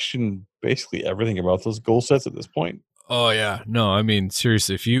question basically everything about those goal sets at this point. Oh, yeah. No, I mean,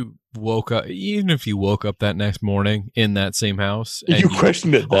 seriously, even if you woke up that next morning in that same house, and You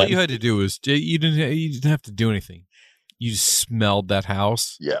questioned it all then. you had to do was, you didn't have to do anything. You just smelled that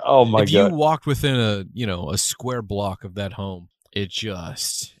house. Yeah. Oh my If god. you walked within a square block of that home, it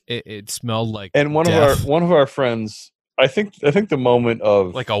smelled like And death. one of our friends, I think the moment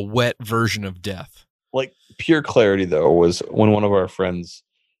of like a wet version of death. like pure clarity though was when one of our friends,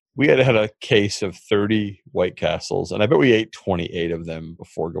 we had a case of 30 White Castles, and I bet we ate 28 of them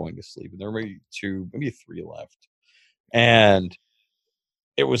before going to sleep, and there were maybe 2, maybe 3 left. And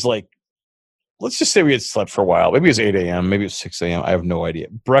it was like, let's just say we had slept for a while. Maybe it was 8 a.m., maybe it was 6 a.m. I have no idea.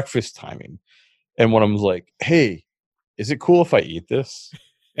 Breakfast timing. And one of them was like, hey, is it cool if I eat this?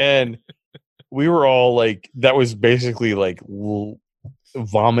 And we were all like, that was basically like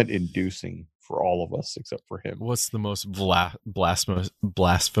vomit inducing for all of us except for him. What's the most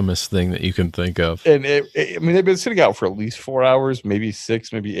blasphemous thing that you can think of? And I mean, they've been sitting out for at least 4 hours, maybe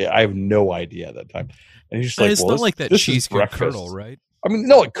 6, maybe 8. I have no idea at that time. And he's just like, It's well, not like that this is cheesecake breakfast. kernel, right? I mean,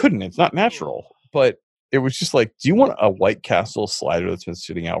 no, it couldn't. It's not natural. But it was just like, do you want a White Castle slider that's been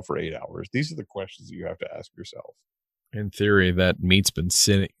sitting out for 8 hours? These are the questions that you have to ask yourself. In theory, that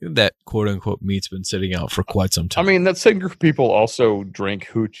quote unquote meat's been sitting out for quite some I time. mean, that same group of people also drink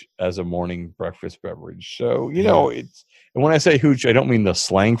hooch as a morning breakfast beverage. So, you know, it's, and when I say hooch, I don't mean the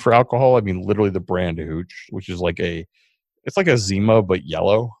slang for alcohol. I mean literally the brand hooch, which is like it's like a Zima, but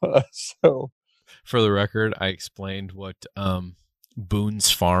yellow. So, For the record, I explained what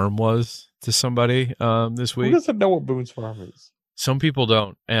Boone's Farm was to somebody this who week. doesn't know what Boone's Farm is? Some people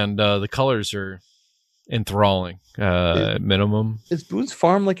don't, and the colors are enthralling. Minimum. Is Boone's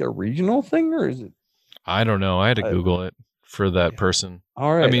Farm like a regional thing, or is it? I don't know. I had to Google it for that person.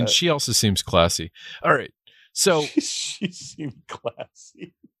 All right. I mean, she also seems classy. All right. So, she seemed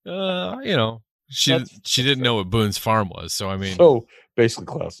classy. she didn't know what Boone's Farm was. So, I mean, So basically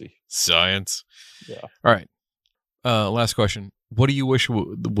classy. science. Yeah. All right. Last question. What do you wish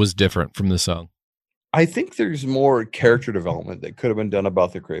was different from the song? I think there's more character development that could have been done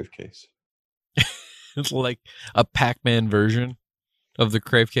about the Crave case. It's like a Pac-Man version of the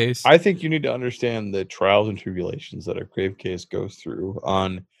Crave case. I think you need to understand the trials and tribulations that a Crave case goes through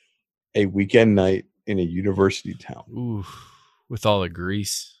on a weekend night in a university town. Ooh, with all the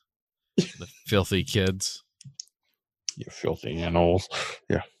grease, the filthy kids. You filthy animals.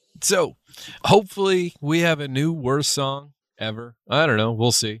 Yeah. So, hopefully, we have a new worst song ever. I don't know.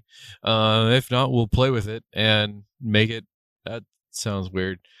 We'll see. If not, we'll play with it and make it. That sounds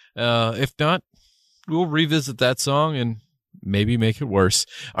weird. If not, we'll revisit that song and maybe make it worse.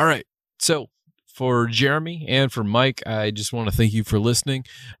 All right. So, for Jeremy and for Mike, I just want to thank you for listening.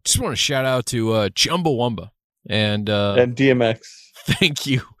 Just want to shout out to Chumbawamba and DMX. Thank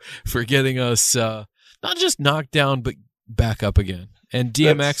you for getting us not just knocked down, but back up again. And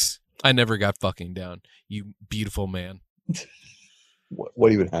DMX, I never got fucking down. You beautiful man.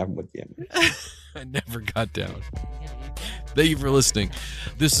 What even happened with DMX? I never got down. Thank you for listening.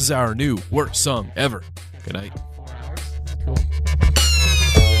 This is our new worst song ever. Good night. 4 hours. Cool.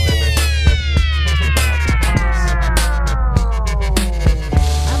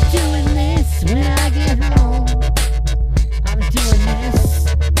 I'm doing this when I get home. I'm doing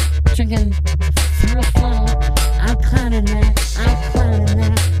this, drinking through a funnel. I'm climbing that, I'm climbing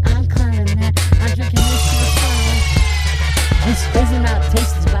that, I'm climbing that. I'm drinking this through a funnel. This isn't about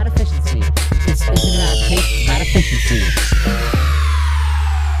taste, it's about efficiency. This isn't about taste, it's about efficiency.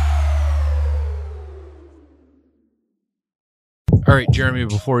 All right, Jeremy,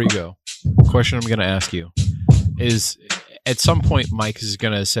 before you go, question I'm going to ask you is at some point, Mike is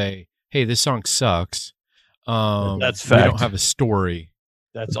going to say, hey, this song sucks. That's We fact. don't have a story.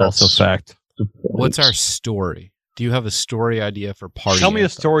 That's also fact. What's our story? Do you have a story idea for party? Tell me a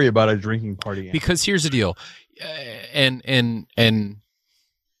anthem? story about a drinking party. Because here's the deal, and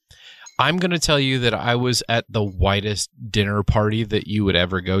I'm going to tell you that I was at the whitest dinner party that you would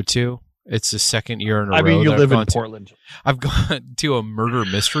ever go to. It's the second year in a row. I mean, you that live I've in gone to- Portland. I've gone to a murder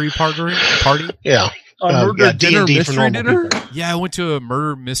mystery party. Yeah. A murder dinner, D&D for mystery normal dinner? people. Yeah, I went to a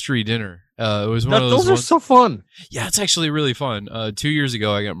murder mystery dinner. It was one of Those those are ones. so fun. Yeah, it's actually really fun. 2 years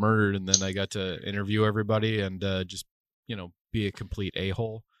ago, I got murdered, and then I got to interview everybody and just be a complete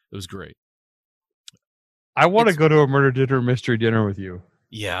a-hole. It was great. I want to It's- go to a murder dinner, mystery dinner with you.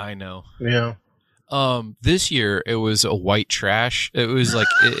 Yeah, I know. Yeah. This year it was a white trash. It was like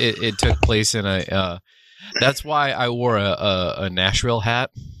it took place in a. That's why I wore a Nashville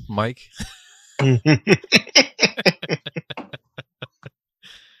hat, Mike.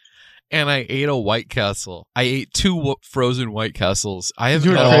 And I ate a White Castle. I ate 2 frozen White Castles. I Did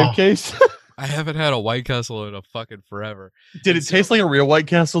haven't you had a a, crave case? I haven't had a White Castle in a fucking forever. Did it taste like a real White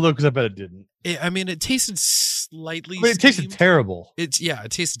Castle though? Because I bet it didn't. It tasted slightly. I mean, it tasted steamed. terrible. It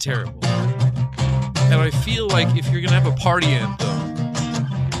tasted terrible. And I feel like if you're gonna have a party anthem,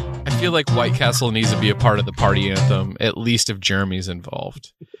 I feel like White Castle needs to be a part of the party anthem, at least if Jeremy's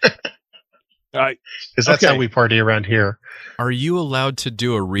involved. Because that's Okay. how we party around here. Are you allowed to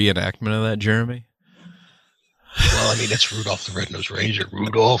do a reenactment of that, Jeremy? Well, I mean, it's Rudolph the Red-Nosed Reindeer.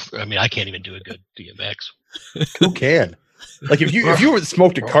 Rudolph. I mean, I can't even do a good DMX. Who can? Like if you were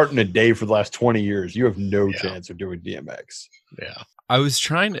smoked a carton a day for the last 20 years, you have no chance of doing DMX. Yeah. I was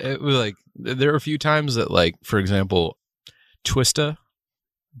trying to it was like there are a few times that, like, for example, Twista,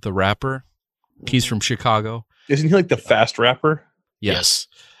 the rapper, he's from Chicago. Isn't he like the fast rapper? Yes.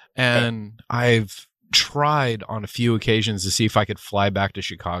 And I've tried on a few occasions to see if I could fly back to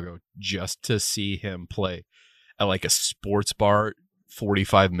Chicago just to see him play at like a sports bar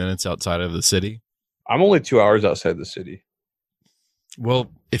 45 minutes outside of the city. I'm only 2 hours outside the city.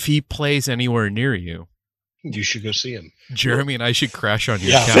 Well, if he plays anywhere near you, You should go see him. Jeremy and I should crash on your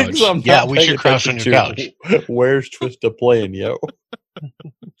Yeah. couch. Things I'm Yeah, not we paying should crash on your attention to. Where's Twista playing, yo?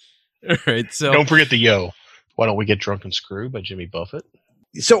 All right. So Don't forget the Yo. Why don't we get drunk and screw by Jimmy Buffett?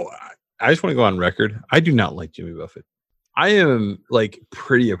 So I just want to go on record. I do not like Jimmy Buffett. I am like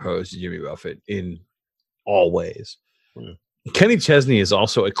pretty opposed to Jimmy Buffett in all ways. Hmm. Kenny Chesney is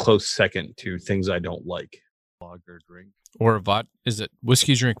also a close second to things I don't like. Lager drink. or a is it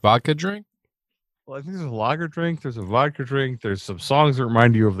whiskey drink, vodka drink? Well, I think there's a lager drink. There's a vodka drink. There's some songs that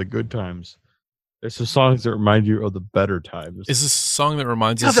remind you of the good times. There's some songs that remind you of the better times. Is this a song that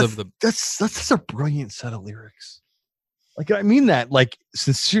reminds Yeah, us of the that's such a brilliant set of lyrics. Like I mean that like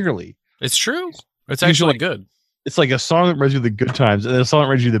sincerely. It's true. It's actually like- good. It's like a song that reminds you of the good times, and then a song that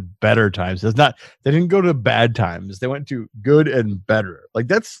reminds you of the better times. It's not. They didn't go to bad times. They went to good and better. Like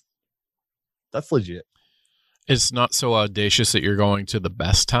that's legit, It's not so audacious that you're going to the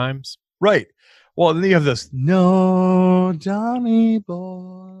best times. right? Well, then you have this. No, Johnny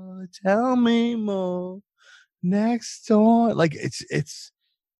boy, tell me more. Next door, like it's,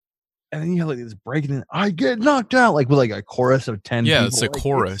 and then you have like this breaking in. I get knocked out, like with like a chorus of 10. Yeah, people. it's a Like,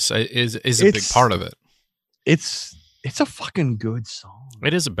 chorus. Is a big it's- part of it. It's a fucking good song.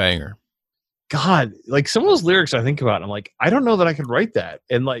 It is a banger. God, like some of those lyrics I think about, I'm like, I don't know that I could write that.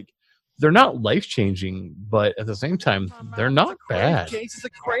 And like, they're not life changing, but at the same time, they're not bad. It's a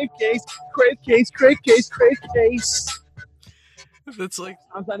crave case, crave case, crave case, crave case. That's like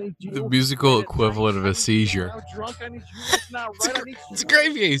Sometimes I need you. the musical equivalent of a seizure. I'm drunk, I need you. It's not right. I need It's a you.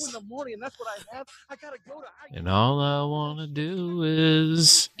 grave It's case. 2 in the morning, and that's what I have. I gotta go to. And all I want to do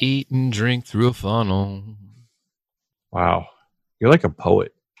is eat and drink through a funnel. Wow, you're like a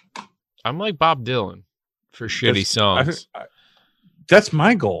poet. I'm like Bob Dylan for shitty That's- songs. That's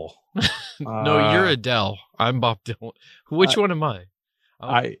my goal. No, you're Adele. I'm Bob Dylan. Which one am I?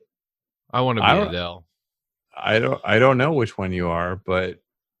 I want to be I don't- Adele. I don't know which one you are, but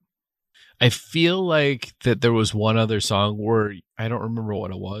I feel like that there was one other song where I don't remember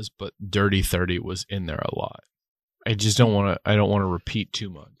what it was, but Dirty 30 was in there a lot. I just don't want to. I don't want to repeat too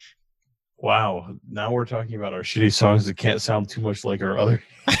much. wow, now we're talking about our shitty songs that can't sound too much like our other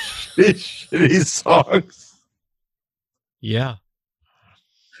shitty songs. Yeah.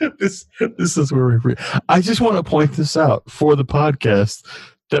 This is where we. I just want to point this out for the podcast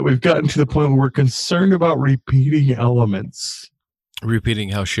that we've gotten to the point where we're concerned about repeating elements. Repeating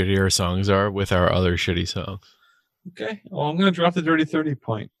how shitty our songs are with our other shitty songs. Okay, well, I'm gonna drop the Dirty 30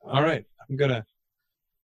 point. All right, I'm gonna